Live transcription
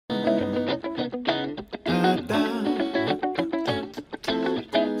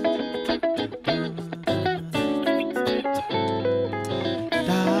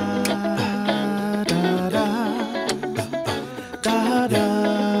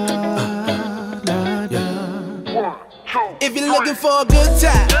for a good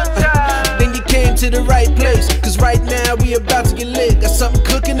time. Then you came to the right place, cause right now we about to get lit. Got something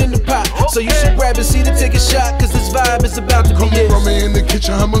cooking in the pot, so you should grab a seat and take a shot, cause this vibe is about to be it. Come me in the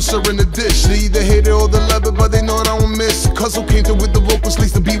kitchen, I'm serving the dish. They either hate it or they love it, but they know I don't miss. Cuzzo came through with the vocals,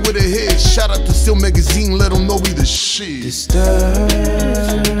 leads the beat with a hit. Shout out to Steel Magazine, let them know we the shit. Disturbingly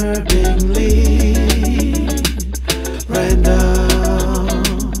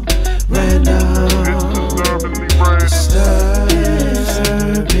random, random.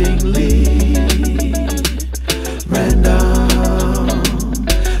 Disturbingly random,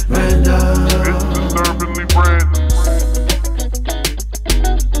 random. Disturbingly random.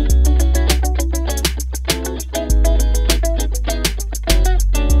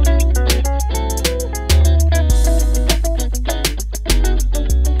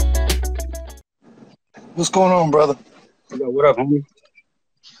 What's going on, brother? What up, homie?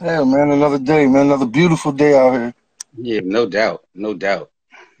 Yeah, man, another day, man. Another beautiful day out here. Yeah, no doubt. No doubt.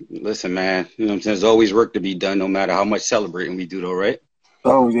 Listen, man, you know what I'm saying? There's always work to be done, no matter how much celebrating we do, though, right?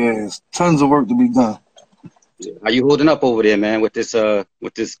 Oh, yeah. There's tons of work to be done. Yeah. How you holding up over there, man, with this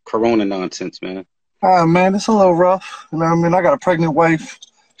corona nonsense, man? Man, it's a little rough. You know what I mean? I got a pregnant wife.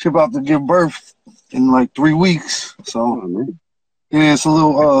 She's about to give birth in like 3 weeks. So, yeah, it's a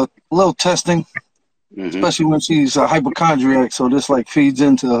little testing. Especially when she's a hypochondriac, so this like feeds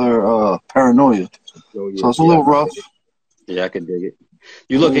into her paranoia. So it's a little rough. Yeah, I can dig it.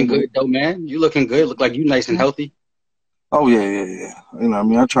 You looking good though, man. You looking good. Look like you nice and healthy. Oh yeah. You know what I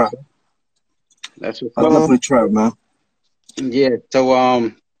mean? I try. That's what I definitely try, man. Yeah. So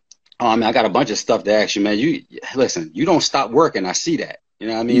I got a bunch of stuff to ask you, man. You listen. You don't stop working. I see that. You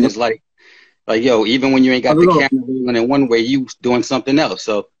know what I mean? It's like yo, even when you ain't got the camera rolling in one way, you doing something else.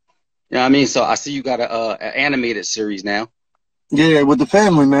 So. You know what I mean? So I see you got an animated series now. Yeah, with the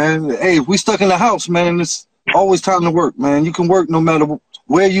family, man. Hey, if we stuck in the house, man, it's always time to work, man. You can work no matter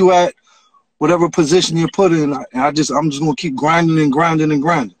where you at, whatever position you're put in. I'm just gonna keep grinding and grinding and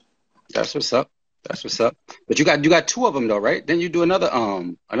grinding. That's what's up. That's what's up. But you got 2 of them though, right? Then you do another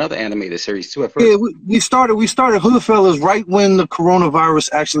animated series too at first. Yeah, we started Hoodfellas right when the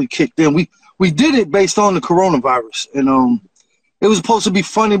coronavirus actually kicked in. We did it based on the coronavirus, and it was supposed to be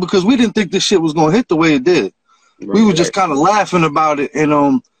funny because we didn't think this shit was gonna hit the way it did. Right, we were just kind of laughing about it,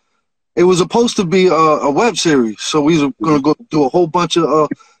 and it was supposed to be a web series. So we were gonna go do a whole bunch of.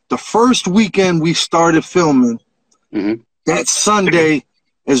 The first weekend we started filming, that Sunday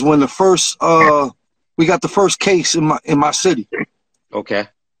is when the first we got the first case in my city. Okay.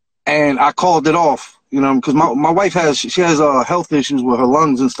 And I called it off. You know, because my wife has health issues with her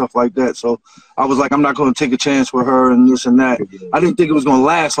lungs and stuff like that. So I was like, I'm not going to take a chance with her and this and that. I didn't think it was going to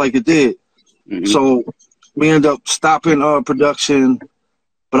last like it did. So we ended up stopping production.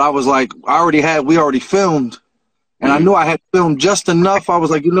 But I was like, we already filmed. And I knew I had filmed just enough. I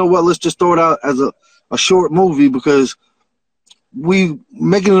was like, you know what, let's just throw it out as a short movie because we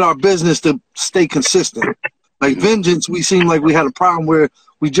making it our business to stay consistent. Like Vengeance, we seemed like we had a problem where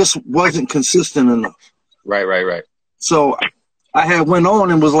we just wasn't consistent enough. Right. So I had went on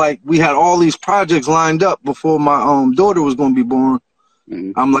and was like, we had all these projects lined up before my daughter was going to be born.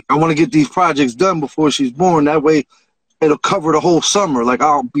 I'm like, I want to get these projects done before she's born. That way it'll cover the whole summer. Like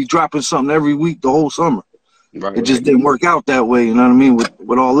I'll be dropping something every week the whole summer. It just didn't work out that way, you know what I mean,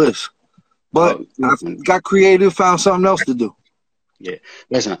 with all this. But I got creative, found something else to do. Yeah,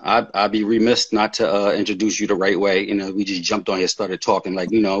 listen, I'd be remiss not to introduce you the right way. You know, we just jumped on here, started talking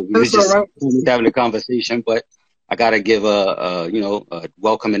like, you know, we were just having a conversation. But I gotta give a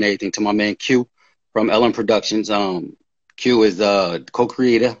welcome and everything to my man Q from LM Productions. Q is the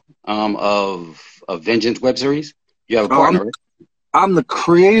co-creator of Vengeance web series. You have a partner, right? I'm the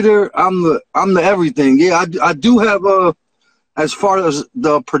creator. I'm the everything. Yeah, I do have as far as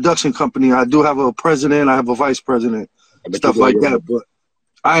the production company, I do have a president. I have a vice president. Stuff like that, but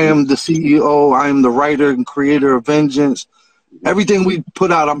I am the CEO. I am the writer and creator of Vengeance. Everything we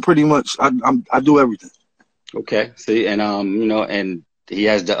put out, I'm pretty much I do everything. Okay, see, and and he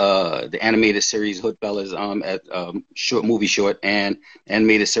has the animated series Hoodfellas at movie and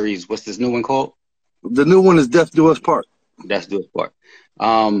animated series. What's this new one called? The new one is Death Do Us Part. Death Do Us Part.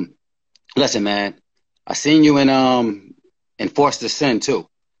 Listen, man, I seen you in Forced to Sin too.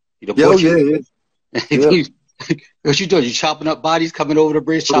 Yeah. What you doing? You chopping up bodies, coming over the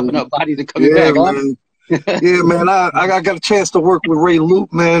bridge, chopping up bodies and coming back on? Yeah, man. I got a chance to work with Ray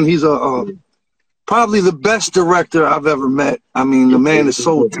Loop, man. He's probably the best director I've ever met. I mean, the man is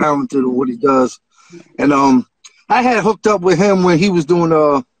so talented at what he does. And I had hooked up with him when he was doing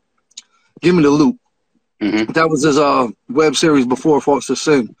Give Me the Loop. That was his web series before Forced to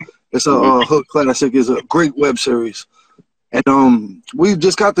Sin. It's a hood classic. It's a great web series. And we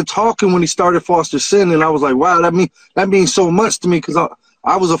just got to talking when he started Foster Sin, and I was like, wow, that means so much to me, because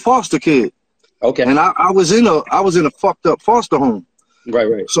I was a foster kid. Okay. And I was in a fucked up foster home.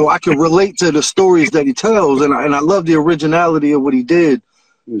 Right. So I can relate to the stories that he tells, and I love the originality of what he did.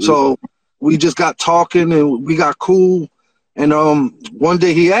 So we just got talking, and we got cool. And one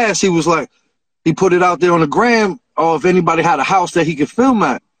day he asked, he was like, he put it out there on the gram, if anybody had a house that he could film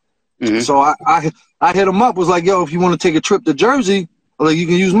at. So I hit him up, was like, yo, if you want to take a trip to Jersey, like, you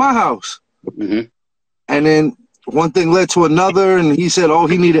can use my house. And then one thing led to another, and he said,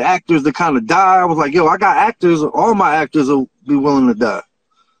 he needed actors to kind of die. I was like, yo, I got actors. All my actors will be willing to die.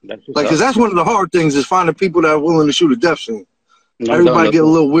 Because that's one of the hard things, is finding people that are willing to shoot a death scene. Everybody get a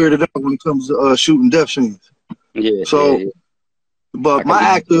little weirded out when it comes to shooting death scenes. But my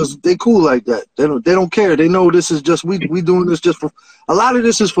actors, they cool like that. They don't care. They know this is just we doing this just for. A lot of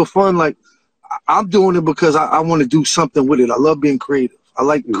this is for fun. Like, I'm doing it because I want to do something with it. I love being creative. I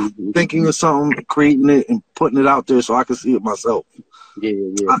like thinking of something, creating it, and putting it out there so I can see it myself.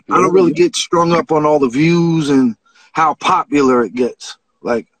 I don't really get strung up on all the views and how popular it gets.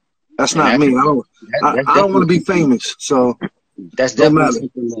 Like, that's not me. I don't want to be famous. So that's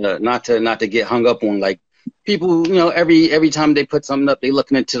definitely something not to get hung up on. Like, people, every time they put something up, they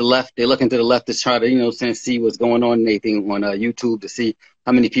looking to the left. They looking to the left to try to, see what's going on and anything on YouTube, to see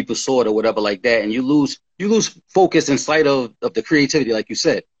how many people saw it or whatever like that. And you lose focus in sight of the creativity, like you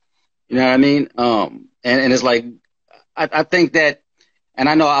said. You know what I mean? And it's like, I think that, and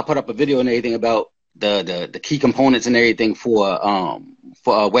I know I put up a video and everything about the key components and everything for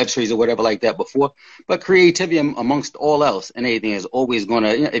a web series or whatever like that before, but creativity amongst all else and anything is always going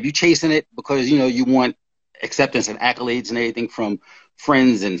to, if you're chasing it because, you want acceptance and accolades and everything from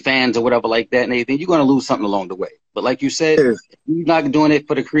friends and fans or whatever like that and anything, you're going to lose something along the way. But like you said, if you're not doing it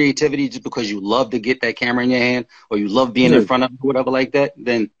for the creativity just because you love to get that camera in your hand or you love being in front of it or whatever like that,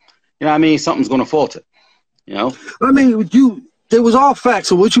 then, something's going to falter, I mean, there was all facts.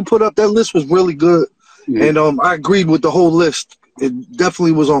 So what you put up, that list was really good. And I agreed with the whole list. It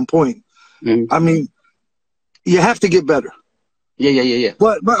definitely was on point. I mean, you have to get better. Yeah.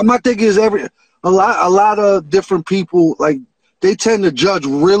 But my thing is, a lot of different people, like, they tend to judge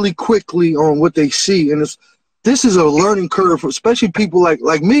really quickly on what they see, and this is a learning curve, especially people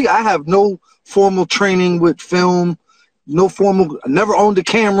like me. I have no formal training with film, never owned a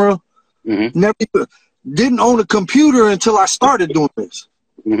camera, never didn't own a computer until I started doing this.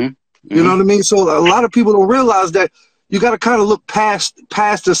 You know what I mean? So a lot of people don't realize that you got to kind of look past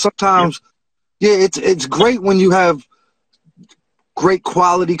it sometimes. It's great when you have great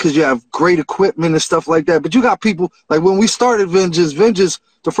quality because you have great equipment and stuff like that. But you got people, like when we started Vengeance,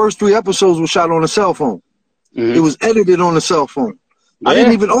 the first 3 episodes were shot on a cell phone. It was edited on a cell phone. I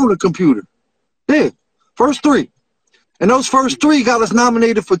didn't even own a computer. First 3. And those first 3 got us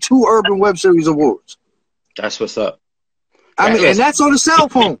nominated for 2 Urban Web Series Awards. That's what's up. I mean, and that's on a cell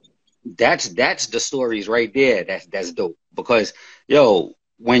phone. That's the stories right there. That's dope. Because,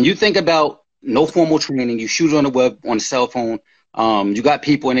 when you think about no formal training, you shoot on the web on a cell phone, you got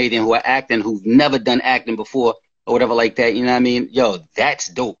people and anything who are acting who've never done acting before or whatever like that. You know what I mean? That's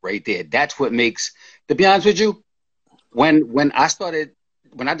dope right there. That's what makes, to be honest with you, when I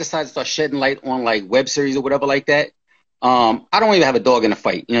decided to start shedding light on like web series or whatever like that, I don't even have a dog in the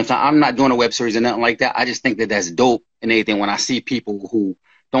fight. You know what I'm saying? I'm not doing a web series or nothing like that. I just think that that's dope and anything when I see people who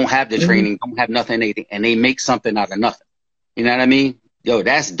don't have the training, don't have nothing and anything, and they make something out of nothing. You know what I mean?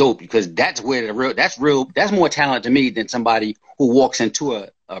 That's dope because that's where that's more talent to me than somebody who walks into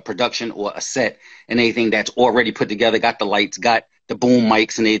a production or a set and anything that's already put together, got the lights, got the boom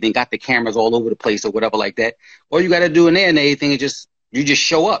mics and anything, got the cameras all over the place or whatever like that. All you got to do in there and anything is you just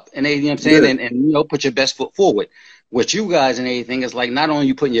show up and anything, you know what I'm saying? And put your best foot forward. What you guys and anything is like not only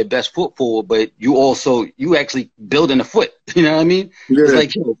you putting your best foot forward, but you actually building a foot. You know what I mean? It's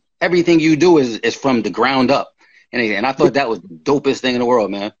like everything you do is from the ground up. And I thought that was the dopest thing in the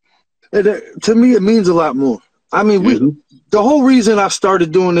world, man. To me, it means a lot more. I mean, the whole reason I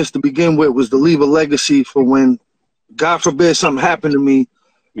started doing this to begin with was to leave a legacy for when, God forbid, something happened to me,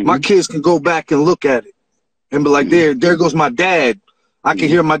 my kids can go back and look at it and be like, there goes my dad. I can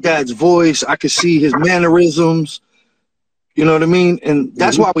hear my dad's voice. I could see his mannerisms. You know what I mean? And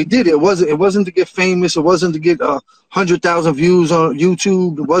that's why we did it. It wasn't to get famous. It wasn't to get 100,000 views on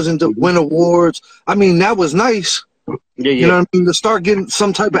YouTube. It wasn't to win awards. I mean, that was nice. You know what I mean? To start getting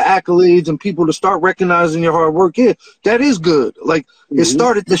some type of accolades and people to start recognizing your hard work. Yeah, that is good. Like, it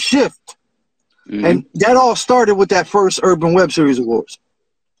started to shift. And that all started with that first Urban Web Series Awards.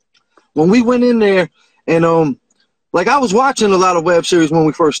 When we went in there and, like, I was watching a lot of web series when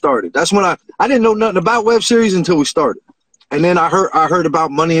we first started. That's when I didn't know nothing about web series until we started. And then I heard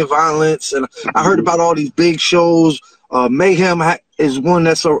about Money and Violence, and I heard about all these big shows. Mayhem is one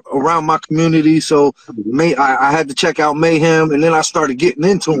that's around my community, so I had to check out Mayhem, and then I started getting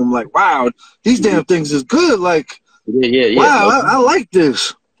into them. Like, wow, these damn things is good. Like, wow, I like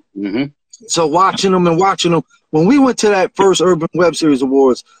this. So watching them, when we went to that first Urban Web Series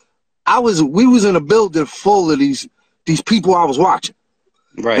Awards, we was in a building full of these people I was watching.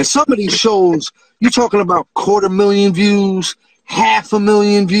 Right. And some of these shows, you're talking about 250,000 views,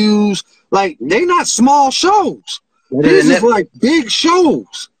 500,000 views. Like, they not small shows. These is like big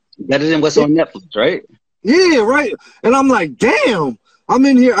shows. Better than what's on Netflix, right? Yeah, right. And I'm like, damn, I'm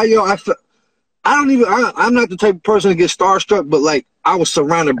in here. I'm not the type of person to get starstruck, but like, I was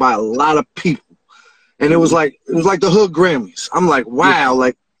surrounded by a lot of people. And it was like the Hood Grammys. I'm like, wow,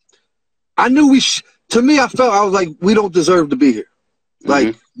 like, I knew to me, I was like, we don't deserve to be here.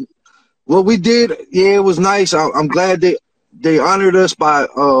 Like, what we did, yeah, it was nice. I'm glad they honored us by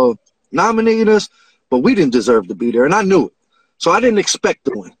nominating us, but we didn't deserve to be there, and I knew it. So I didn't expect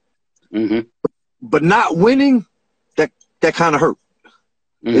to win. But not winning, that kind of hurt.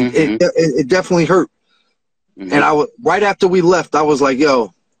 It definitely hurt. And right after we left, I was like,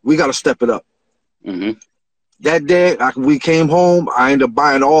 yo, we got to step it up. That day, we came home. I ended up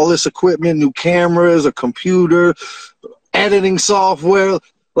buying all this equipment, new cameras, a computer, editing software.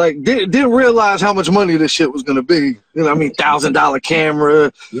 Like, didn't realize how much money this shit was going to be. You know what I mean? $1,000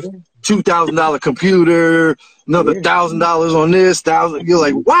 camera, $2,000 computer, another $1,000 on this, $1,000. You're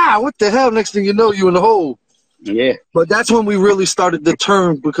like, wow, what the hell? Next thing you know, you in the hole. Yeah. But that's when we really started to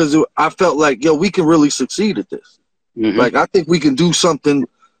turn, because I felt like, yo, we can really succeed at this. Like, I think we can do something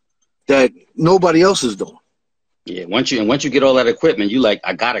that nobody else is doing. Yeah, once you get all that equipment, you like,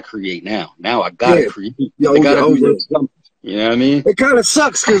 I gotta create now. Now I gotta create. I gotta create something. You know what I mean? It kind of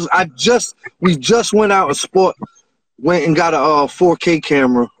sucks because we just went out and went and got a 4K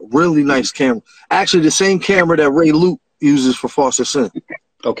camera, really nice camera. Actually, the same camera that Ray Luke uses for Foster Sin.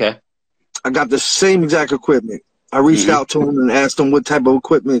 Okay. I got the same exact equipment. I reached out to him and asked him what type of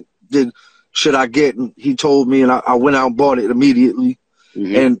equipment should I get, and he told me, and I went out and bought it immediately.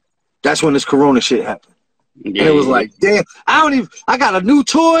 And that's when this Corona shit happened. And it was like, damn, I got a new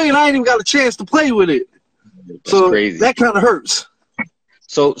toy and I ain't even got a chance to play with it. So crazy. That kind of hurts.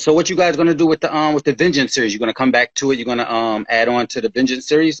 So what you guys gonna do with the Vengeance series? You gonna come back to it? You gonna add on to the Vengeance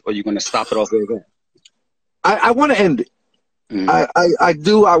series, or you gonna stop it off there again? I want to end it. I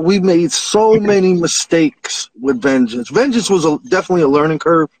do. We made so many mistakes with Vengeance. Vengeance was definitely a learning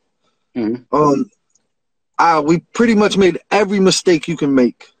curve. We pretty much made every mistake you can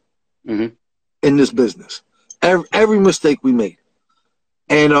make in this business. Every mistake we made,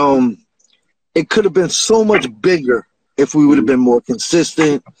 and it could have been so much bigger if we would have been more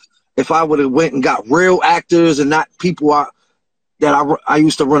consistent. If I would have went and got real actors and not people that I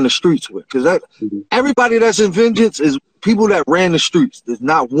used to run the streets with, because everybody that's in Vengeance is people that ran the streets. There's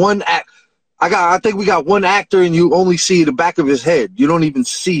not one act. I think we got one actor, and you only see the back of his head. You don't even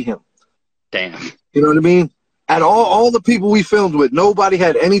see him. Damn. You know what I mean? At all the people we filmed with, nobody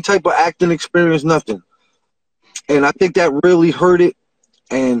had any type of acting experience, nothing. And I think that really hurt it.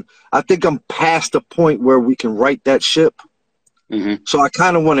 And I think I'm past the point where we can right that ship. So I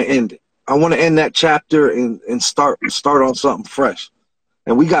kind of want to end it. I want to end that chapter and start on something fresh.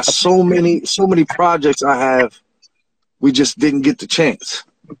 And we got so many projects I have. We just didn't get the chance.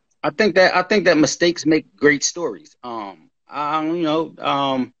 I think that mistakes make great stories. Of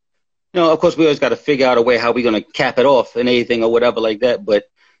course, we always got to figure out a way how we're gonna cap it off and anything or whatever like that. But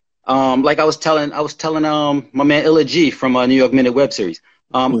like I was telling my man Illa G from New York Minute web series.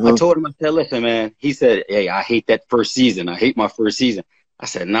 I told him, I said, listen, man. He said, hey, I hate that first season. I hate my first season. I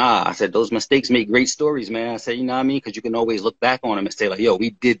said, nah. I said, those mistakes make great stories, man. I said, you know what I mean? Because you can always look back on them and say, like, yo, we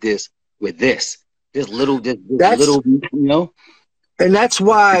did this with this little, you know. And that's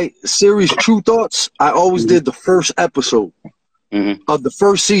why series True Thoughts, I always did the first episode of the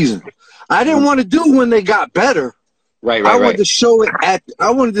first season. I didn't want to do when they got better. Right. I wanted to show it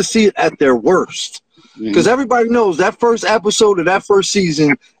I wanted to see it at their worst. Because everybody knows that first episode of that first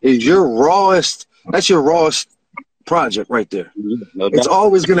season is your rawest project right there. It's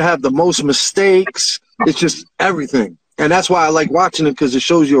always going to have the most mistakes. It's just everything. And that's why I like watching it, because it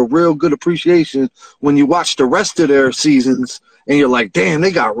shows you a real good appreciation when you watch the rest of their seasons and you're like, damn,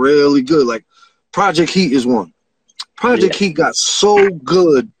 they got really good. Like Project Heat is one. Project Heat got so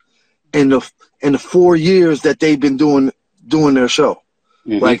good in the 4 years that they've been doing their show.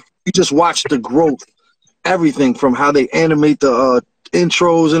 Like, you just watch the growth. Everything from how they animate the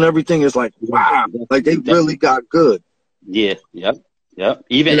intros and everything is like, wow, like they really got good. Yeah, yep.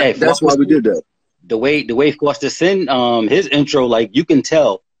 Even that's why we did that. the way Foster Sin, his intro, like you can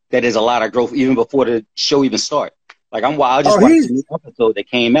tell that there's a lot of growth even before the show even start. Like I just watched the new episode that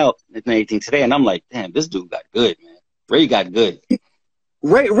came out in 18 today, and I'm like, damn, this dude got good, man. Ray got good.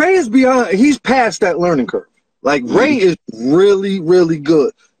 Ray is beyond. He's past that learning curve. Like Ray is really, really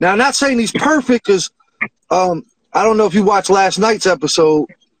good. Now, I'm not saying he's perfect because I don't know if you watched last night's episode.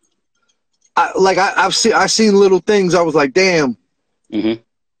 I've seen little things. I was like, damn.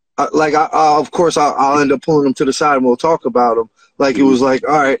 Of course, I'll end up pulling them to the side and we'll talk about them. Like it was like,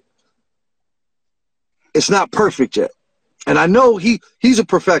 all right, it's not perfect yet, and I know he's a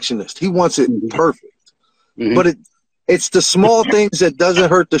perfectionist. He wants it perfect, but it's the small things that doesn't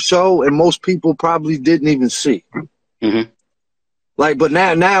hurt the show, and most people probably didn't even see. Like, but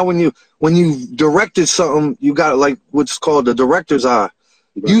now when you directed something, you got like what's called the director's eye.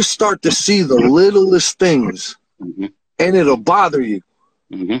 You start to see the littlest things, and it'll bother you.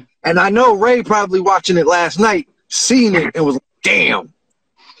 And I know Ray probably watching it last night, seen it, and was like, damn.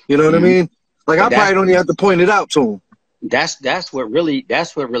 You know what I mean? Like, I probably don't even have to point it out to him. That's what really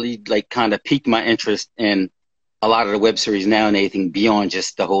like kind of piqued my interest in a lot of the web series now and anything beyond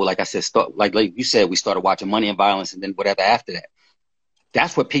just the whole, like I said, like you said, we started watching Money and Violence and then whatever after that.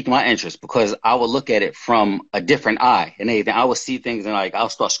 That's what piqued my interest, because I would look at it from a different eye and anything. I would see things and like I'll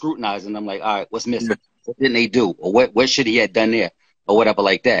start scrutinizing. I'm like, all right, what's missing? What didn't they do? Or what should he have done there? Or whatever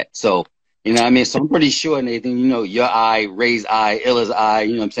like that. So, you know what I mean? So I'm pretty sure, Nathan, you know, your eye, Ray's eye, Illa's eye,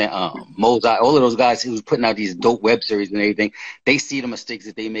 you know what I'm saying? Mo's eye, all of those guys who's putting out these dope web series and everything, they see the mistakes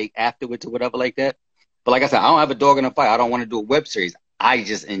that they make afterwards or whatever like that. But like I said, I don't have a dog in the fight. I don't want to do a web series. I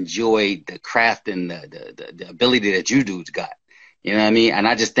just enjoy the craft and the ability that you dudes got. You know what I mean? And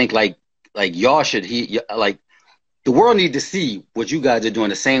I just think like y'all should like the world need to see what you guys are doing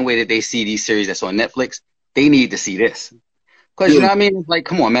the same way that they see these series that's on Netflix. They need to see this. Because, you know what I mean? It's like,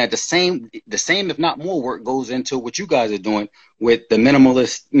 come on, man. The same, if not more work goes into what you guys are doing with the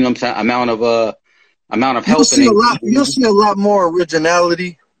minimalist, you know what I'm saying, amount of help. You'll see a lot more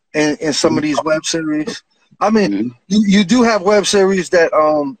originality in some of these web series. I mean, you do have web series that,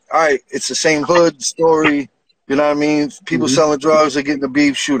 all right, it's the same hood story. You know what I mean? People selling drugs, they're getting the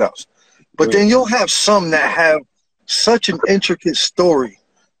beef shootouts. But then you'll have some that have such an intricate story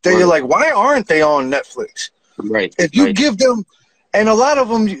that you're like, why aren't they on Netflix? Right. If you give them, and a lot of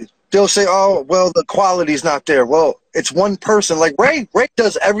them, they'll say, oh, well, the quality's not there. Well, it's one person. Like Ray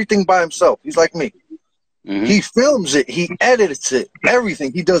does everything by himself. He's like me. He films it. He edits it.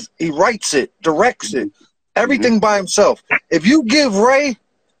 Everything. He writes it, directs it. Everything by himself. If you give Ray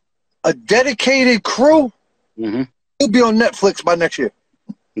a dedicated crew, he'll be on Netflix by next year.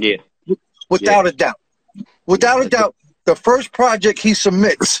 Yeah. Without a doubt. Without a doubt, the first project he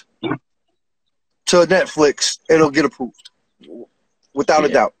submits to Netflix, it'll get approved, without a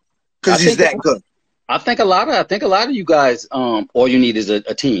doubt, because he's that good. I think a lot of you guys, all you need is a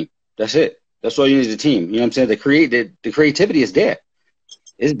team. That's it. That's all you need is a team. You know what I'm saying? The creativity is there.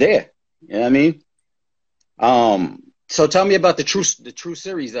 It's there. You know what I mean? So tell me about the true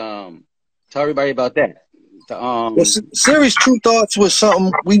series. Tell everybody about that. Series True Thoughts was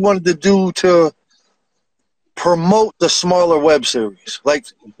something we wanted to do to promote the smaller web series. Like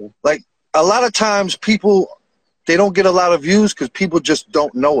a lot of times people, they don't get a lot of views because people just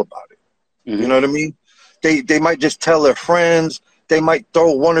don't know about it. You know what I mean? They might just tell their friends. They might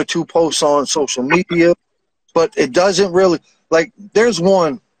throw one or two posts on social media, but it doesn't really, like, there's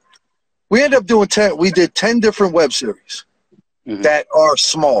one. We ended up doing 10. We did 10 different web series that are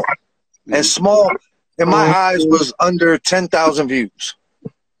small. And small, in my eyes, was under 10,000 views.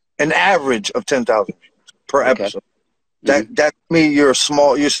 An average of 10,000 views per episode. That means you're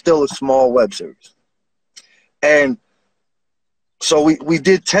still a small web series. And so we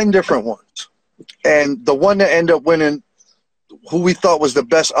did 10 different ones. And the one that ended up winning, who we thought was the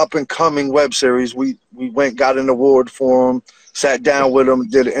best up-and-coming web series, we went, got an award for him, sat down with him,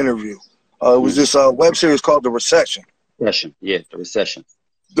 did an interview. It was this web series called The Recession. The Recession.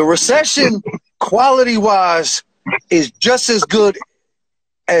 The Recession, quality-wise, is just as good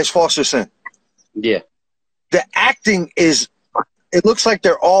as Foster Sin. Yeah. The acting is, it looks like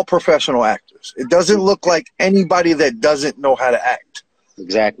they're all professional actors. It doesn't look like anybody that doesn't know how to act.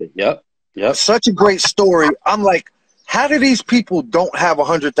 Exactly. Yep. Such a great story. I'm like, how do these people don't have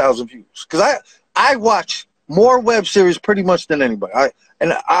 100,000 views? Because I watch more web series pretty much than anybody.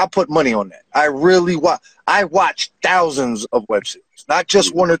 I'll put money on that. I watch thousands of web series, not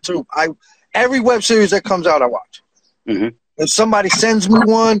just one or two. Every web series that comes out, I watch. If somebody sends me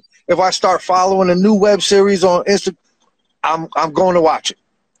one, if I start following a new web series on Instagram, I'm going to watch it.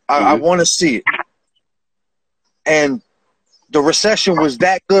 I want to see it. And the recession was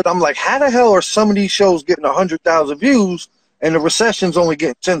that good. I'm like, how the hell are some of these shows getting 100,000 views and the recession's only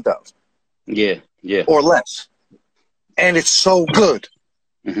getting 10,000? Yeah, yeah. Or less. And it's so good.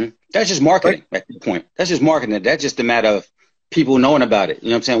 That's just marketing at the point. That's just marketing. That's just a matter of people knowing about it. You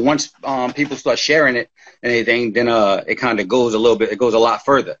know what I'm saying? Once people start sharing it and anything, then it kind of goes a little bit. It goes a lot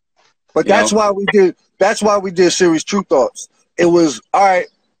further. But that's why we did. That's why we did series True Thoughts. It was all right.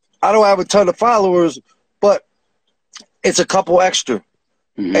 I don't have a ton of followers, but it's a couple extra,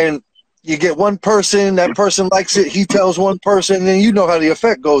 and you get one person. That person likes it. He tells one person, and then you know how the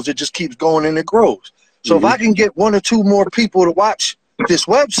effect goes. It just keeps going and it grows. So if I can get 1 or 2 more people to watch this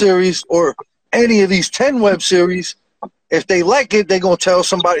web series or any of these 10 web series, if they like it, they're gonna tell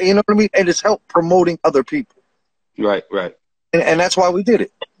somebody. You know what I mean? And it's help promoting other people. Right, right. And that's why we did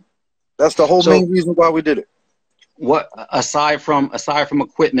it. That's the whole main reason why we did it. What aside from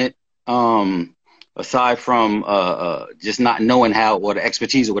equipment, aside from just not knowing how or the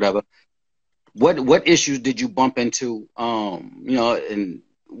expertise or whatever, what issues did you bump into? You know, and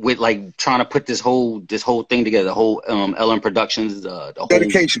with like trying to put this whole thing together, the whole LM Productions, the whole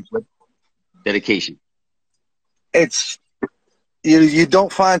dedication. Dedication. It's you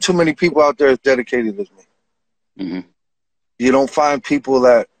don't find too many people out there as dedicated as me. You don't find people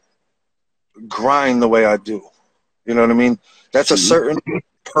that grind the way I do. You know what I mean? That's a certain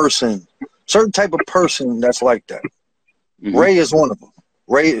person, certain type of person that's like that. Ray is one of them.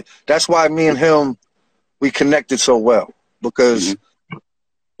 Ray, that's why me and him, we connected so well, because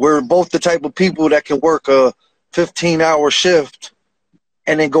we're both the type of people that can work a 15-hour shift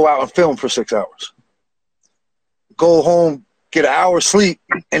and then go out and film for 6 hours. Go home, get an hour sleep,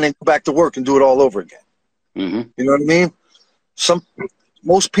 and then go back to work and do it all over again. You know what I mean?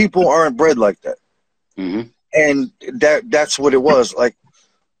 Most people aren't bred like that. And that's what it was. Like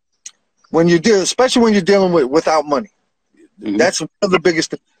when you deal, especially when you're dealing with without money, that's one of the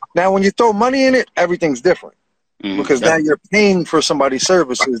biggest things. Now, when you throw money in it, everything's different, because now you're paying for somebody's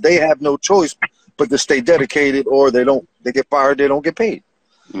services. They have no choice but to stay dedicated, or they get fired, they don't get paid.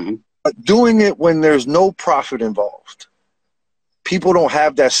 But doing it when there's no profit involved, people don't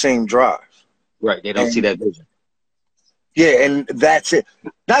have that same drive. Right. They don't see that vision. Yeah, and that's it.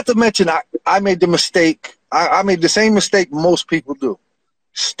 Not to mention, I made the mistake. I made the same mistake most people do,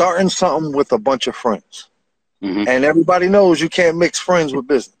 starting something with a bunch of friends. And everybody knows you can't mix friends with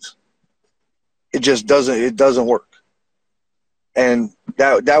business. It just doesn't. It doesn't work. And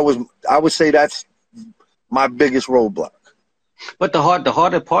that was, I would say, that's my biggest roadblock. But the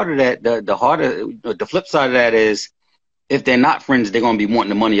harder part of that, the flip side of that is, if they're not friends, they're gonna be wanting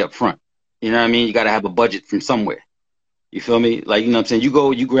the money up front. You know what I mean? You got to have a budget from somewhere. You feel me? Like, you know what I'm saying?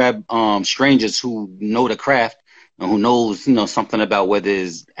 You grab strangers who know the craft and who knows, you know, something about whether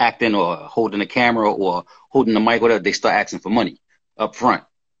it's acting or holding a camera or holding the mic, whatever. They start asking for money up front.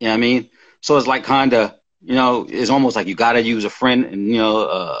 You know what I mean? So it's like kind of, you know, it's almost like you got to use a friend and, you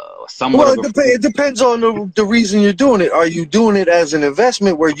know, somewhat. Well, it depends on the reason you're doing it. Are you doing it as an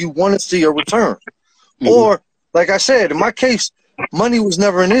investment where you want to see a return? Or, like I said, in my case, money was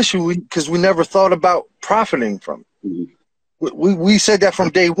never an issue because we never thought about profiting from it. We said that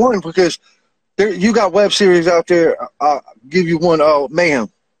from day one, because you got web series out there. I'll give you one, Mayhem.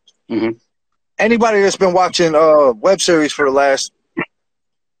 Anybody that's been watching web series for the last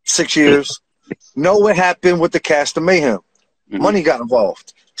 6 years know what happened with the cast of Mayhem. Money got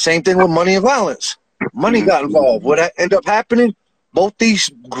involved. Same thing with Money and Violence. Money got involved. What ended up happening, both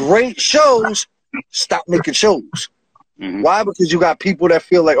these great shows stopped making shows. Why? Because you got people that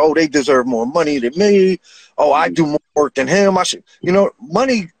feel like, oh, they deserve more money than me. Oh, I do more work than him. I should, you know,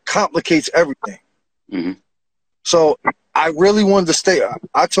 money complicates everything. So I really wanted to stay.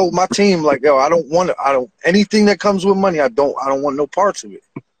 I told my team, like, yo, I don't anything that comes with money. I don't want no parts of it,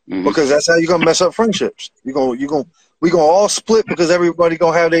 because that's how you're gonna mess up friendships. We gonna all split, because everybody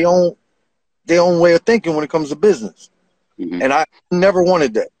gonna have their own way of thinking when it comes to business, and I never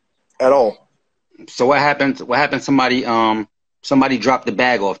wanted that at all. So what happened? Somebody dropped the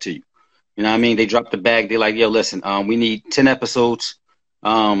bag off to you. You know what I mean? They dropped the bag. They're like, yo, listen, we need 10 episodes.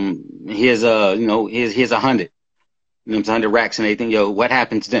 Here's 100. You know, 100 racks and everything. Yo, what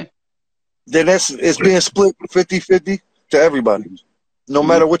happens then? Then it's being split 50-50 to everybody, no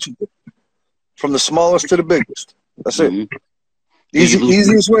matter what you do, from the smallest to the biggest. That's it.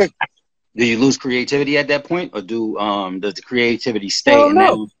 Easiest way. Do you lose creativity at that point, or does the creativity stay?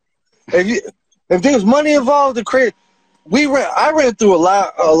 No. If there's money involved, I ran through a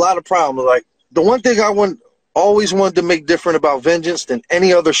lot of problems. Like, the one thing I always wanted to make different about Vengeance than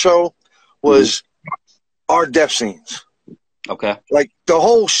any other show was our death scenes. Okay. Like, the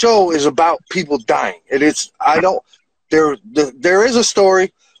whole show is about people dying. there is a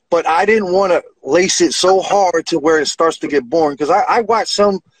story, but I didn't want to lace it so hard to where it starts to get boring. Because I watch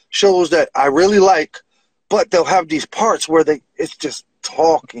some shows that I really like, but they'll have these parts where it's just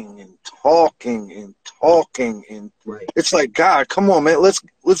talking and talking and talking, and it's like, God, come on, man, let's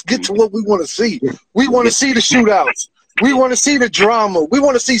get to what we want to see. We want to see the shootouts. We want to see the drama. We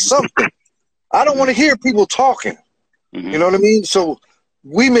want to see something. I don't want to hear people talking. You know what I mean? So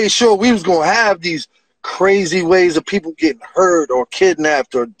we made sure we was gonna have these crazy ways of people getting hurt or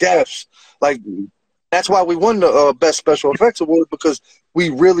kidnapped or deaths. Like, that's why we won the Best Special Effects Award, because we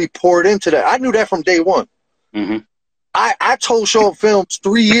really poured into that. I knew that from day one. I told Show Up Films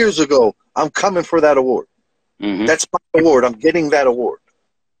 3 years ago, I'm coming for that award. That's my award. I'm getting that award.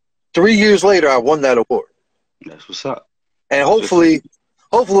 3 years later, I won that award. That's what's up. And hopefully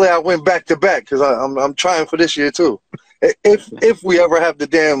I win back to back, because I'm trying for this year too. If we ever have the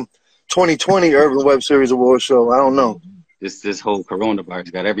damn 2020 Urban Web Series Award show, I don't know. This whole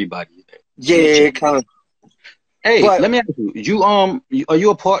coronavirus got everybody there. Yeah, kind of. Hey, let me ask you. Are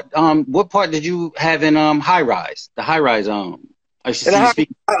you a part? What part did you have in High Rise? The High Rise. I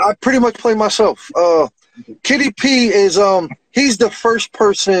pretty much play myself. Kitty P is he's the first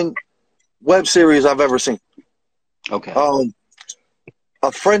person web series I've ever seen. Okay.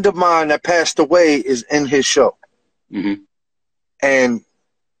 A friend of mine that passed away is in his show. And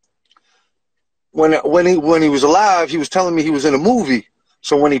when he was alive, he was telling me he was in a movie.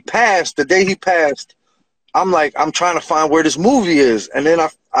 So when he passed, the day he passed, I'm like, I'm trying to find where this movie is. And then I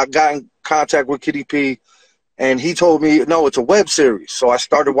got in contact with Kitty P, and he told me, no, it's a web series. So I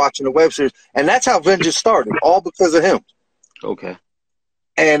started watching the web series, and that's how Vengeance started, all because of him. Okay.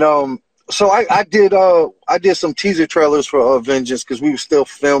 And so I did some teaser trailers for Vengeance, because we were still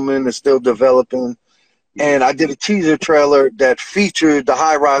filming and still developing. And I did a teaser trailer that featured the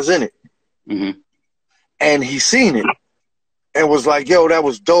High Rise in it. And he seen it and was like, yo, that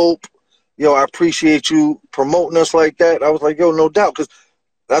was dope. Yo, I appreciate you promoting us like that. I was like, yo, no doubt, because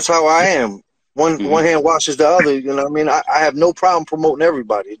that's how I am. One hand washes the other. You know what I mean? I have no problem promoting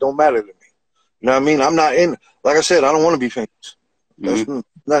everybody. It don't matter to me. You know what I mean? I'm not in, like I said, I don't want to be famous. That's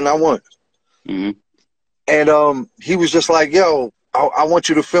nothing I want. And he was just like, yo, I want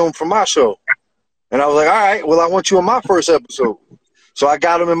you to film for my show. And I was like, all right, well, I want you in my first episode. So I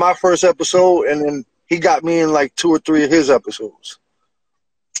got him in my first episode, and then he got me in like 2 or 3 of his episodes.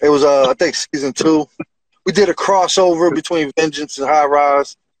 It was, I think, season 2. We did a crossover between Vengeance and High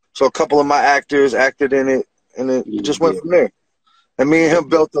Rise. So a couple of my actors acted in it, and it just went from there. And me and him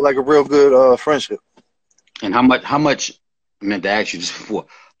built like a real good friendship. And how much, I meant to ask you this before,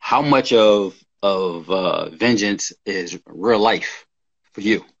 how much of Vengeance is real life for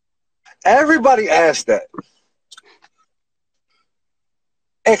you? Everybody asks that.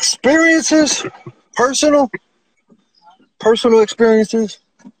 Experiences, personal experiences,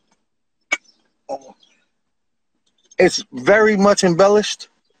 it's very much embellished.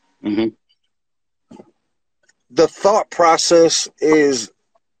 The thought process is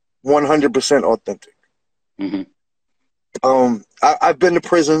 100% authentic. I've been to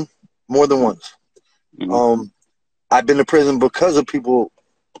prison more than once. I've been to prison because of people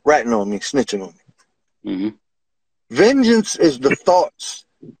ratting on me, snitching on me. Vengeance is the thoughts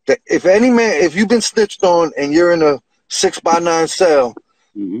that if you've been snitched on and you're in a 6x9 cell,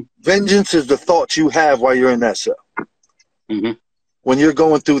 vengeance is the thoughts you have while you're in that cell. When you're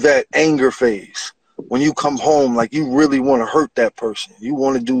going through that anger phase, when you come home, like you really want to hurt that person, you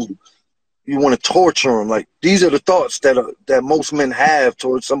want to torture them. Like, these are the thoughts that most men have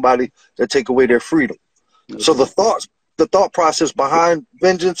towards somebody that take away their freedom. So the thought process behind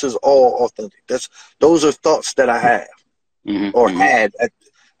Vengeance is all authentic. Those are thoughts that I have or had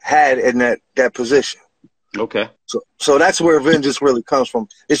in that position. Okay. So that's where Vengeance really comes from.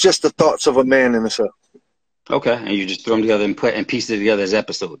 It's just the thoughts of a man in a cell. Okay, and you just throw them together and piece it together as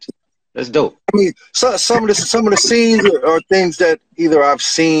episodes. That's dope. I mean, some of the scenes are things that either I've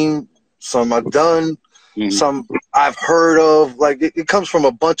seen, some I've done, some I've heard of. Like it comes from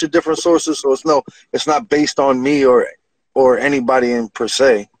a bunch of different sources, so it's not based on me or anybody in per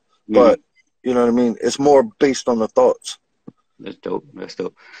se, but you know what I mean. It's more based on the thoughts. That's dope. That's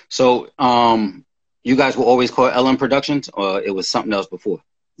dope. So, you guys will always call it LM Productions, or it was something else before?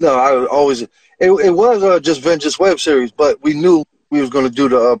 No, I always. It was just Vengeance web series, but we knew we was going to do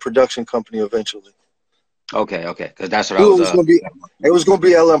the production company eventually. Okay, because that's what I was. It was going to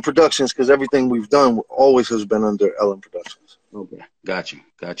be LM Productions, because everything we've done always has been under LM Productions. Okay, got you.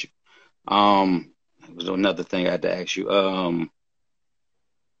 There was another thing I had to ask you. Man,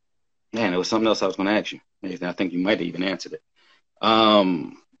 there was something else I was going to ask you. I think you might have even answered it.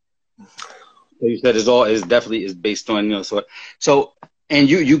 So you said is definitely is based on, you know, so and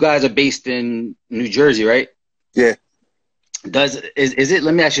you guys are based in New Jersey, right? Yeah. Is it,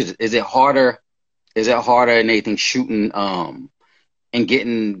 let me ask you this, is it harder than anything shooting and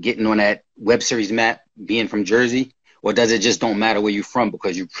getting on that web series map being from Jersey, or does it just don't matter where you're from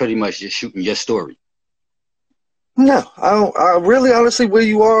because you're pretty much just shooting your story? No, I really honestly, where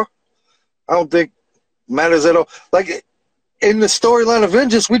you are, I don't think matters at all. Like in the storyline of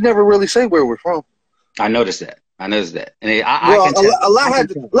Vengeance, we never really say where we're from. I noticed that. And a lot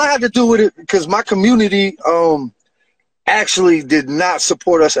had to do with it because my community actually did not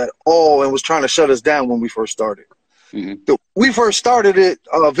support us at all and was trying to shut us down when we first started. Mm-hmm. We first started it,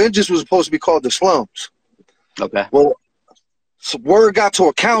 Vengeance was supposed to be called The Slums. Okay. Well, so word got to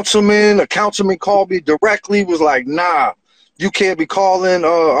a councilman called me directly, was like, nah, you can't be calling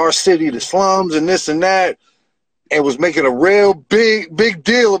our city The Slums and this and that, and was making a real big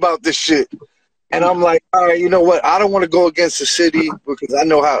deal about this shit. And I'm like, all right, you know what? I don't want to go against the city because I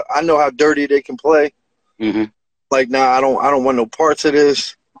know how dirty they can play. Mm-hmm. Like, nah, I don't want no parts of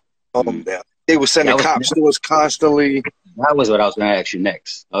this. They were sending cops to us constantly. That was what I was going to ask you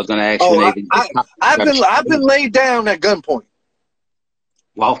next. I was going to ask you. I've been laid down at gunpoint.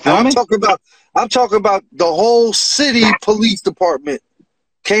 While filming? I'm talking about the whole city police department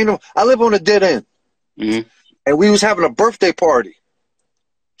came to. I live on a dead end, and we was having a birthday party.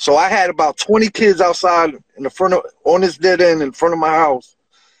 So I had about 20 kids outside in the front on this dead end in front of my house.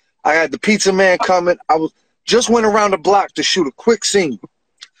 I had the pizza man coming. Just went around the block to shoot a quick scene.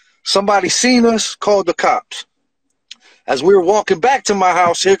 Somebody seen us, called the cops. As we were walking back to my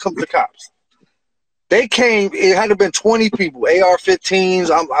house, here comes the cops. They came. It had to have been 20 people, AR-15s.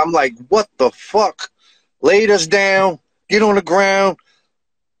 I'm like, what the fuck? Laid us down, get on the ground.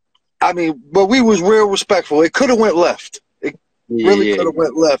 I mean, but we was real respectful. It could have went left. Really could have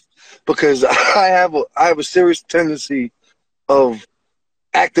went left because I have a serious tendency of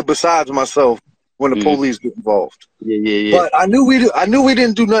acting besides myself when the police get involved. But I knew we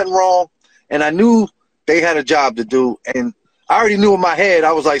didn't do nothing wrong, and I knew they had a job to do, and I already knew in my head.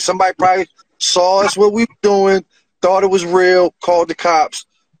 I was like, somebody probably saw us what we were doing, thought it was real, called the cops.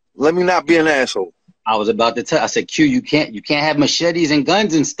 Let me not be an asshole. I was about to tell. I said, Q, you can't have machetes and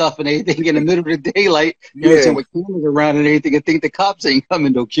guns and stuff and everything in the middle of the daylight. You know what I'm saying, with cameras around and everything, and think the cops ain't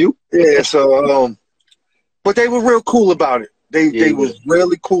coming though, Q. Yeah. So, but they were real cool about it. They was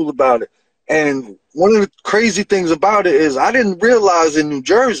really cool about it. And one of the crazy things about it is I didn't realize in New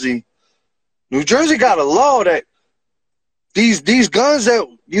Jersey got a law that these guns that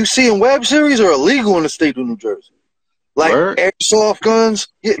you see in web series are illegal in the state of New Jersey. Like airsoft guns,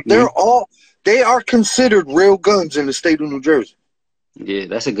 they are considered real guns in the state of New Jersey. Yeah,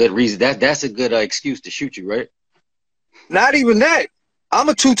 that's a good reason. That's a good excuse to shoot you, right? Not even that. I'm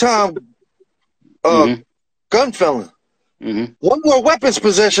a 2-time gun felon. One more weapons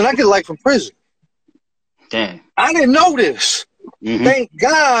possession, I get life from prison. Damn. I didn't know this. Thank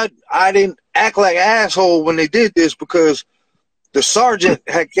God I didn't act like an asshole when they did this, because the sergeant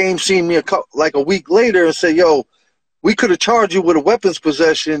had came see me like a week later and said, yo, we could have charged you with a weapons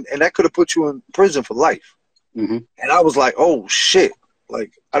possession, and that could have put you in prison for life. And I was like, oh, shit.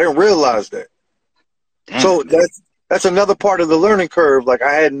 Like, I didn't realize that. Damn. So that's another part of the learning curve. Like,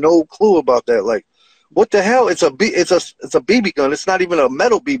 I had no clue about that. Like, what the hell? It's a BB gun. It's not even a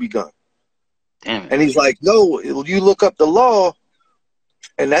metal BB gun. Damn it. And he's like, no, you look up the law,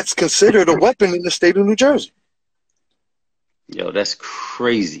 and that's considered a weapon in the state of New Jersey. Yo, that's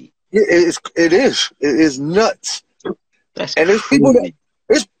crazy. It is. It is nuts. That's and there's crazy.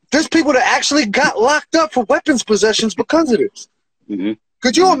 There's people that actually got locked up for weapons possessions because of this.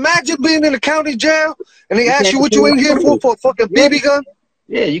 Could you imagine being in a county jail and they ask you what you in here for a fucking BB gun?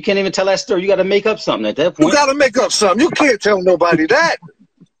 Yeah, you can't even tell that story. You got to make up something at that point. You got to make up something. You can't tell nobody that.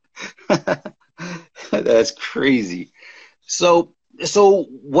 That's crazy. So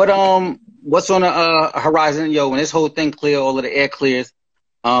what's on the horizon, yo? When this whole thing clear, all of the air clears,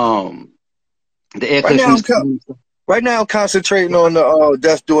 the air clears. Right now, I'm concentrating on the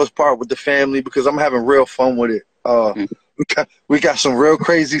Death Do Us part with the family because I'm having real fun with it. We got some real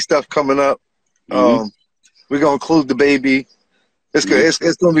crazy stuff coming up. We're gonna include the baby. It's good.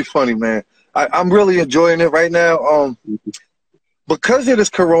 It's gonna be funny, man. I'm really enjoying it right now. Because of this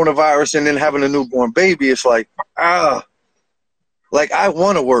coronavirus and then having a newborn baby, it's like I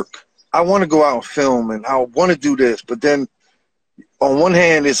want to work. I want to go out and film, and I want to do this. But then, on one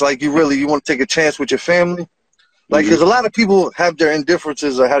hand, it's like you want to take a chance with your family. Like, because a lot of people have their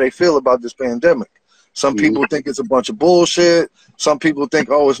indifferences of how they feel about this pandemic. Some people think it's a bunch of bullshit. Some people think,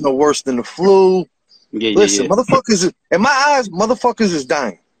 oh, it's no worse than the flu. Listen, motherfuckers, in my eyes, motherfuckers is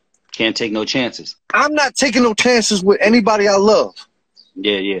dying. Can't take no chances. I'm not taking no chances with anybody I love.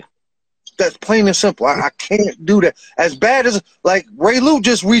 Yeah, yeah. That's plain and simple. I can't do that. As bad as, like, Ray Lou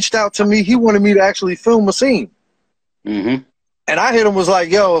just reached out to me. He wanted me to actually film a scene. Mm-hmm. And I hit him, was like,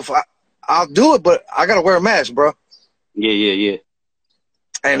 yo, I'll do it, but I got to wear a mask, bro. Yeah, yeah, yeah.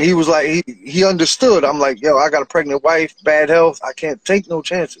 And he was like, he understood. I'm like, yo, I got a pregnant wife, bad health. I can't take no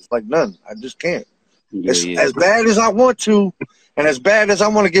chances. Like, none. I just can't. Yeah, As bad as I want to, and as bad as I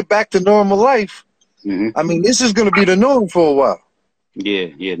want to get back to normal life, I mean, this is going to be the norm for a while. Yeah,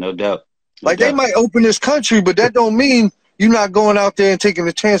 yeah, no doubt. Like, they might open this country, but that don't mean you're not going out there and taking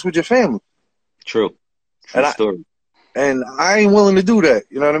a chance with your family. True. True story. And I ain't willing to do that.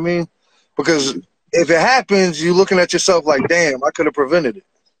 You know what I mean? Because if it happens, you're looking at yourself like, damn, I could have prevented it.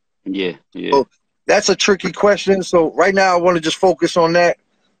 Yeah, yeah. So that's a tricky question. So right now I want to just focus on that.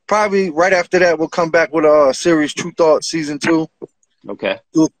 Probably right after that, we'll come back with a series, True Thought Season 2. Okay.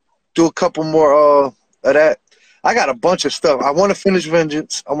 Do a couple more of that. I got a bunch of stuff. I want to finish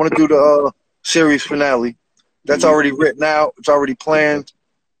Vengeance. I want to do the series finale. That's already written out. It's already planned.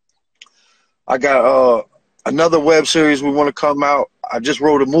 I got another web series we want to come out. I just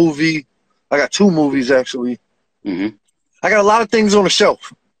wrote a movie. I got 2 movies, actually. I got a lot of things on the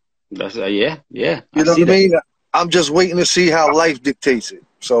shelf. That's, yeah, yeah. You know what I mean? I'm just waiting to see how life dictates it.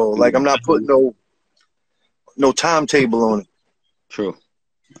 So, like, I'm not putting no timetable on it. True.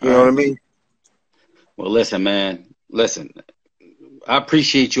 You know what I mean? Well, listen, man. Listen, I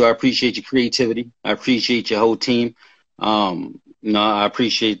appreciate you. I appreciate your creativity. I appreciate your whole team. You know, I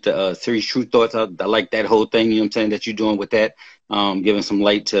appreciate the series True Thoughts. I like that whole thing, you know what I'm saying, that you're doing with that, giving some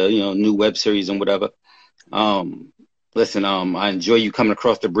light to, you know, new web series and whatever. Listen, I enjoy you coming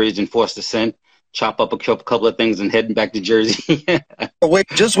across the bridge and forced to send, chop up a couple of things and heading back to Jersey. Wait,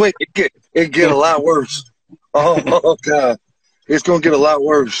 just wait. It get a lot worse. Oh, God. It's going to get a lot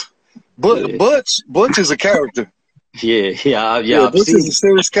worse. But Butch is a character. Yeah. Butch is a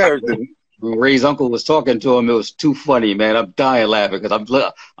serious character. When Ray's uncle was talking to him, it was too funny, man. I'm dying laughing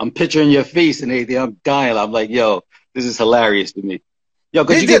because I'm picturing your face and everything. I'm dying. I'm like, yo, this is hilarious to me. Yo,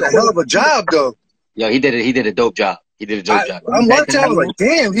 he did a hell of a job, though. Yo, he did a dope job. He did a dope job. I'm watching. I was like,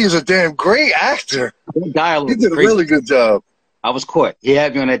 damn, he's a damn great actor. He did a really good job. I was caught. He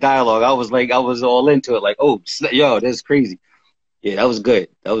had me on that dialogue. I was all into it. Like, oh, yo, that's crazy. Yeah, that was good.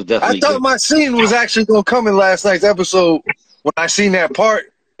 That was definitely good. I thought my scene was actually going to come in last night's episode when I seen that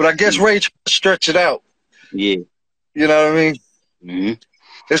part, but I guess Ray tried to stretch it out. Yeah. You know what I mean?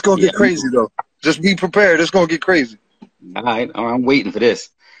 It's going to get crazy, though. Just be prepared. It's going to get crazy. All right. I'm waiting for this.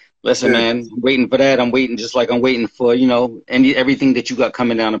 Listen, man, I'm waiting for that. I'm waiting just like I'm waiting for, you know, everything that you got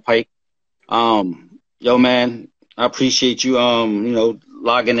coming down the pike. Yo, man, I appreciate you, you know,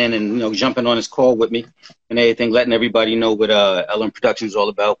 logging in and, you know, jumping on this call with me and everything, letting everybody know what LM Productions is all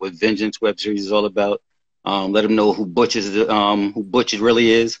about, what Vengeance web series is all about. Let them know who Butch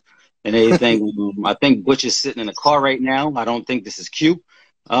really is and everything. I think Butch is sitting in a car right now. I don't think this is Q.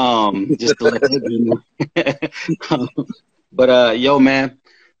 Just to let you know. But yo, man,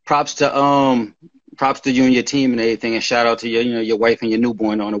 props to you and your team and everything, and shout out to your, you know, your wife and your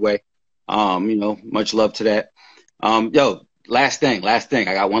newborn on the way. You know, much love to that. Yo, last thing.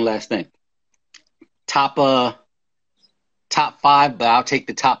 I got one last thing. Top 5, but I'll take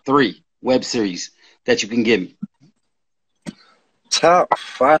the top 3 web series that you can give me. Top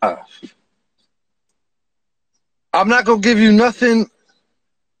 5. I'm not gonna give you nothing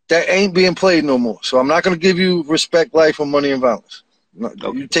that ain't being played no more. So I'm not gonna give you Respect Life or Money and Violence. No,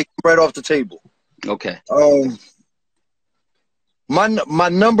 okay. You take it right off the table. Okay. My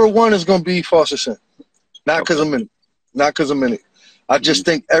number 1 is gonna be Foster Sin. Not because I'm in it. Not because I'm in it. I just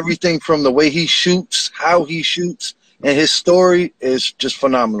think everything from the way he shoots, how he shoots, and his story is just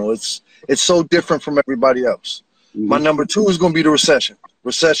phenomenal. It's so different from everybody else. My number 2 is going to be The Recession.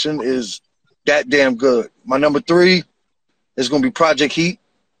 Recession is that damn good. My number 3 is going to be Project Heat.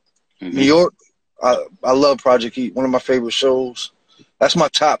 New York. I love Project Heat. One of my favorite shows. That's my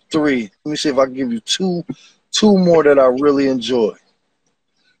top 3. Let me see if I can give you two more that I really enjoy.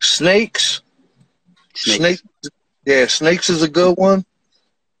 Snakes. Snakes. Yeah, Snakes is a good one.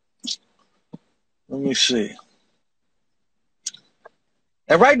 Let me see.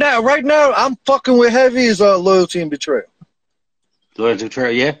 And right now, I'm fucking with heavy is Loyalty and Betrayal. Loyalty and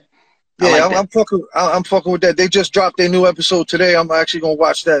Betrayal, yeah. Yeah, I'm fucking with that. They just dropped their new episode today. I'm actually gonna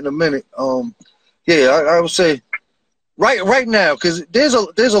watch that in a minute. Yeah, I would say right now, because there's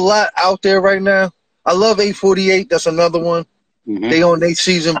a lot out there right now. I love 848. That's another one. They on their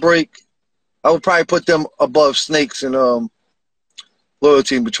season break. I would probably put them above Snakes and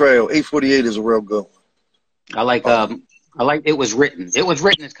Loyalty and Betrayal. 848 is a real good one. I like I like It Was Written. It Was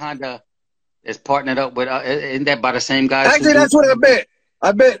Written is kind of is partnered up with isn't that by the same guys? Actually, that's what I bet.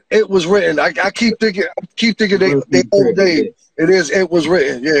 I bet It Was Written. I keep thinking they old day. It is It Was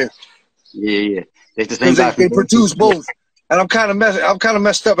Written. Yeah. Yeah. It's the same guys. They produce both. And I'm kind of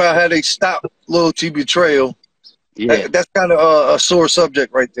messed up about how they stopped Lil T Betrayal. Yeah. That's kind of a sore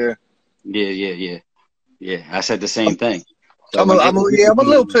subject right there. Yeah. I said the same thing. So I'm a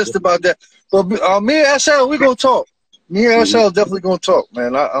little pissed about that. But me and SL, we gonna talk. Me and SL definitely gonna talk,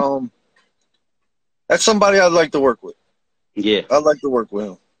 man. That's somebody I'd like to work with. Yeah. I'd like to work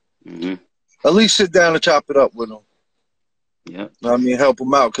with him. At least sit down and chop it up with him. Yeah. I mean, help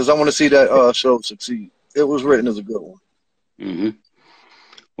him out because I want to see that show succeed. It Was Written as a good one.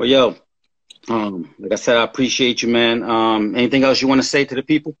 Well, yo, like I said, I appreciate you, man. Anything else you want to say to the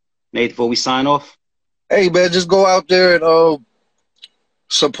people, Nate, before we sign off? Hey, man, just go out there and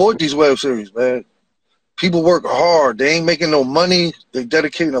support these web series, man. People work hard. They ain't making no money. They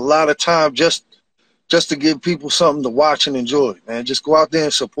dedicating a lot of time just to give people something to watch and enjoy, man. Just go out there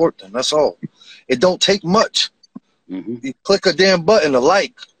and support them. That's all. It don't take much. You click a damn button, a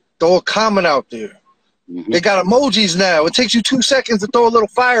like, throw a comment out there. They got emojis now. It takes you 2 seconds to throw a little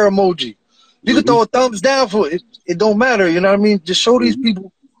fire emoji. You can throw a thumbs down for it. It don't matter, you know what I mean? Just show these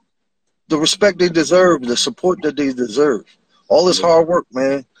people the respect they deserve, the support that they deserve. All this hard work,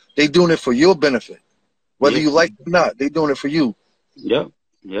 man. They doing it for your benefit. Whether you like it or not, they doing it for you. Yeah.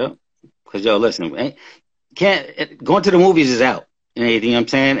 Because, yo, listen, going to the movies is out and everything, you know what I'm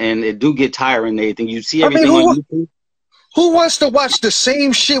saying? And it do get tiring and everything. You see everything on YouTube. Who wants to watch the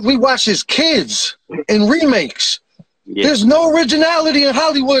same shit we watch as kids in remakes? There's no originality in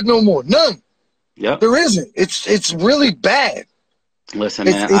Hollywood no more. None. There isn't. It's really bad. Listen,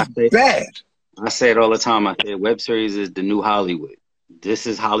 man, it's bad. I say it all the time. I say web series is the new Hollywood. This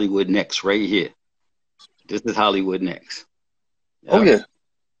is Hollywood next right here. This is Hollywood next. Oh, yeah.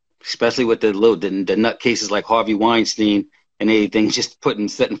 Especially with the nutcases like Harvey Weinstein and everything, just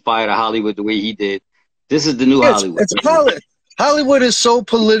setting fire to Hollywood the way he did. This is the new Hollywood. Hollywood is so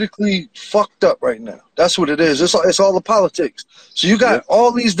politically fucked up right now. That's what it is. It's all the politics. So you got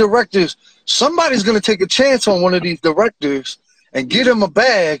all these directors. Somebody's going to take a chance on one of these directors and get him a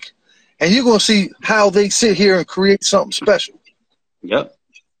bag, and you're going to see how they sit here and create something special.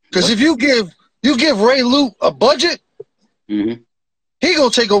 Because if you give Ray Luke a budget, he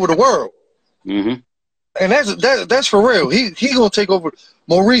going to take over the world. And that's for real. He going to take over.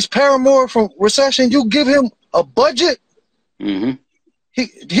 Maurice Paramore from Recession, you give him a budget, he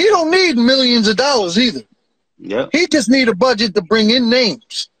don't need millions of dollars either. He just need a budget to bring in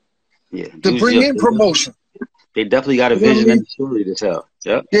names, to bring in promotion. They definitely got a vision and a story to tell.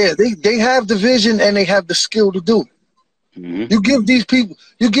 Yeah, they have the vision and they have the skill to do it. You give these people,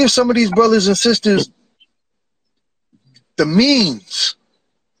 you give some of these brothers and sisters the means.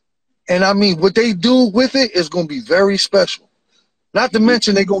 And I mean, what they do with it is going to be very special. Not to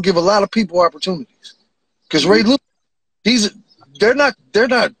mention they're going to give a lot of people opportunities. Because Ray Luke, they're not,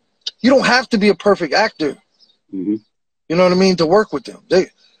 you don't have to be a perfect actor. You know what I mean? To work with them.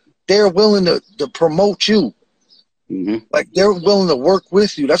 They're willing to promote you. Like they're willing to work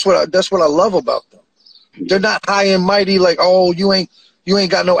with you. That's what I love about them. They're not high and mighty like, oh, you ain't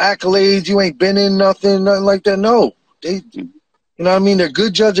got no accolades, you ain't been in nothing like that. No. You know what I mean? They're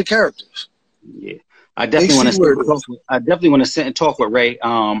good judge of characters. Yeah. I definitely want to sit and talk with Ray.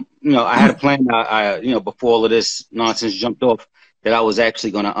 You know, I had a plan. You know, before all of this nonsense jumped off, that I was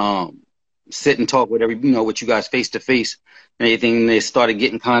actually gonna sit and talk with with you guys face to face and everything. They started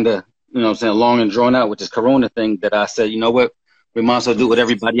getting kind of, you know what I'm saying, long and drawn out with this Corona thing. That I said, you know what, we might as well do what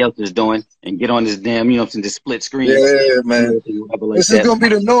everybody else is doing and get on this damn, you know what I'm saying, this split screen. Yeah, man. This is gonna be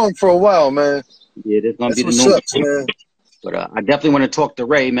the norm for a while, man. Yeah, this is gonna be the norm. Sucks, man. But I definitely want to talk to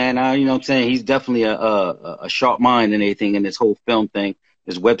Ray, man. You know what I'm saying? He's definitely a sharp mind and anything in this whole film thing,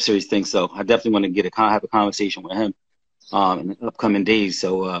 this web series thing. So I definitely want to have a conversation with him in the upcoming days.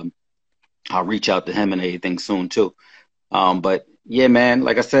 So I'll reach out to him and anything soon too. But yeah, man,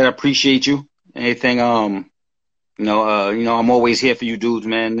 like I said, I appreciate you. Anything, you know, I'm always here for you dudes,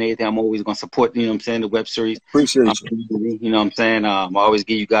 man. Anything, I'm always going to support, you know what I'm saying, the web series. Appreciate you. You know what I'm saying? I always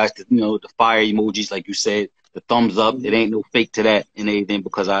give you guys the, the fire emojis, like you said. The thumbs up, it ain't no fake to that and anything,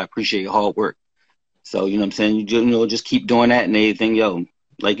 because I appreciate your hard work. So, you know what I'm saying? You just keep doing that and everything. Yo,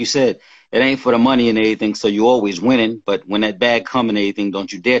 like you said, it ain't for the money and everything, so you always winning. But when that bag come and everything,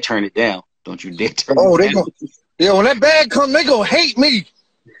 don't you dare turn it down. Don't you dare turn it down. When that bag come, they gonna hate me.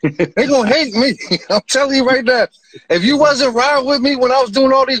 They gonna hate me. I'm telling you right now. If you wasn't riding with me when I was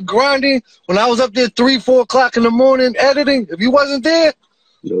doing all this grinding, when I was up there 3, 4 o'clock in the morning editing, if you wasn't there,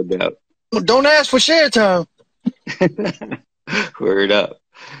 no doubt. Don't ask for share time. Word up.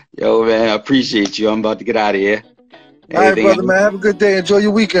 Yo, man, I appreciate you. I'm about to get out of here. All right, brother, man. Have a good day. Enjoy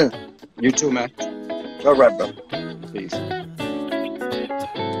your weekend. You too, man. All right, brother. Peace.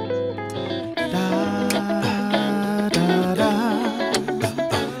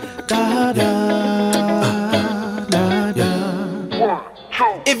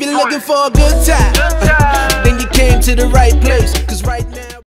 If you're looking for a good time, then you came to the right place. 'Cause right now